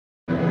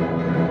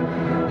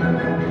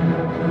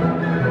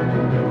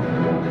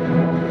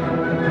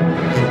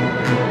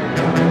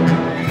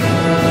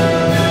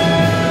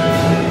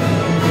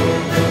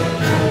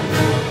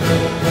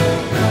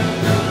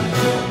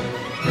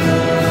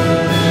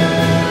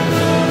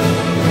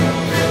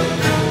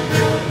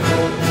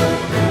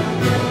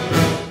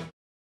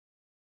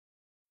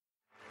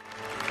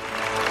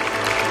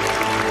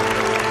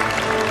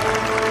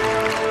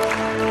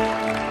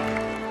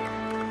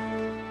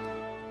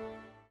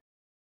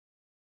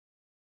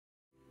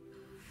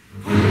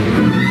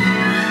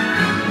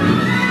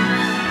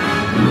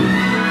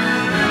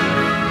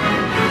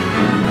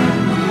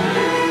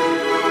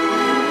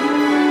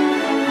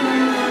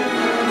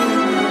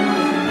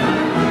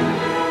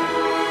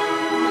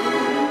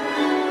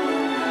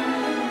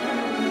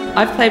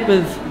I've played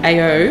with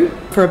AO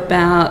for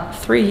about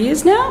 3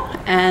 years now,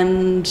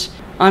 and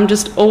I'm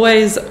just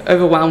always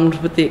overwhelmed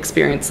with the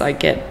experience I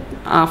get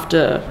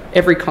after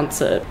every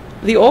concert.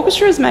 The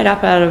orchestra is made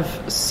up out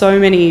of so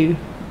many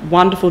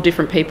wonderful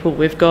different people.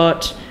 We've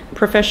got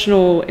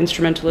professional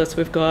instrumentalists,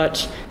 we've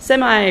got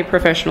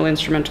semi-professional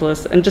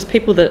instrumentalists, and just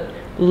people that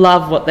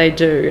love what they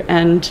do.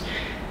 And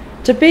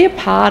to be a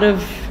part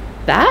of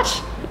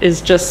that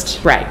is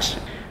just great.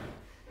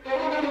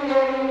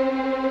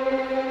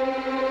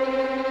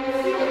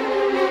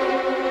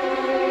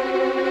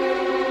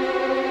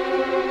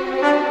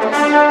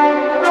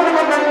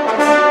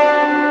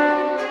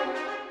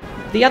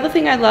 The other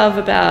thing I love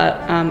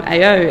about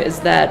AO is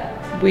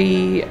that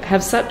we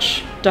have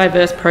such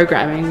diverse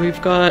programming.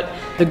 We've got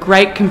the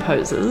great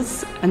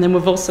composers, and then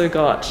we've also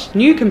got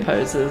new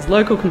composers,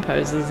 local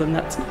composers, and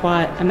that's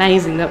quite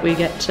amazing that we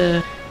get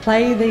to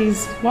play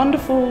these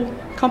wonderful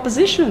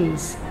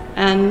compositions.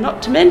 And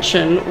not to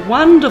mention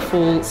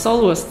wonderful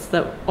soloists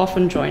that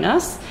often join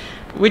us,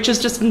 which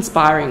is just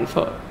inspiring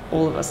for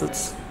all of us.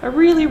 It's a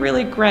really,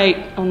 really great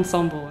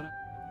ensemble.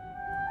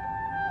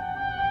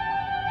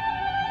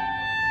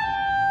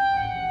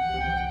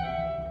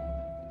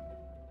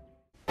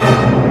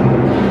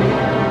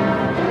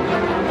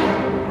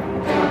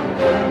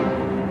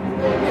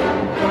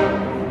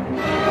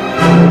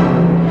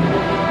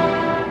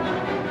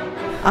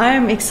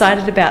 I'm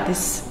excited about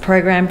this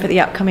program for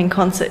the upcoming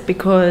concert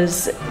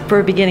because, for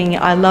a beginning,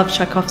 I love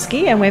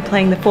Tchaikovsky, and we're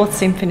playing the Fourth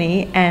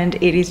Symphony, and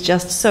it is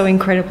just so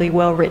incredibly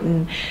well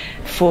written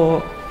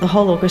for the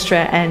whole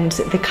orchestra, and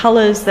the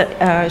colours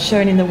that are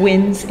shown in the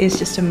winds is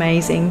just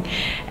amazing,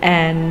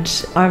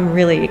 and I'm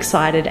really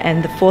excited,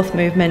 and the fourth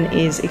movement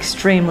is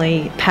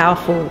extremely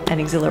powerful and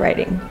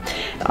exhilarating.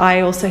 I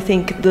also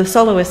think the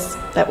soloists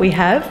that we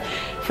have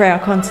for our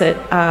concert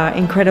are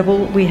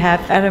incredible. We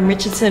have Adam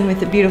Richardson with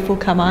the beautiful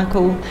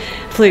Carmichael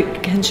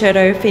Flute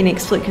Concerto,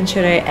 Phoenix Flute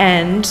Concerto,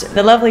 and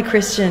the lovely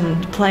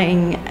Christian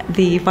playing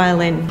the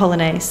Violin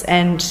Polonaise,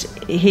 and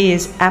he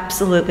is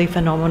absolutely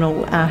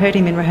phenomenal. I heard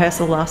him in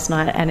rehearsal last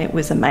night and it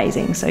was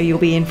amazing, so you'll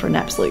be in for an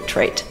absolute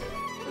treat.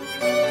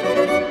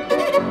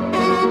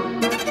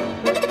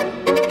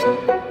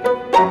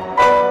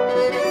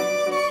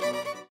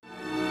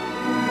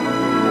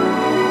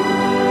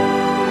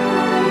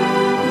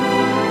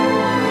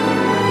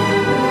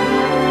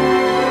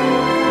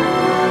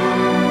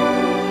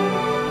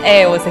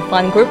 It was a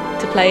fun group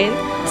to play in.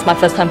 It's my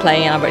first time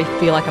playing and I really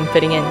feel like I'm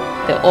fitting in.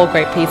 They're all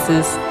great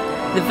pieces.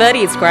 The Verdi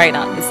is great.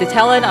 It's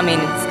Italian. I mean,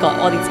 it's got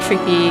all these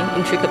tricky,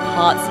 intricate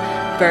parts,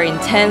 very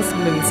intense,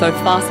 moving so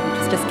fast,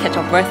 we just catch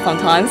our breath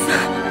sometimes.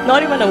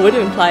 Not even a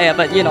wooden player,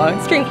 but you know,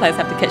 string players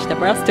have to catch their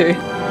breath too.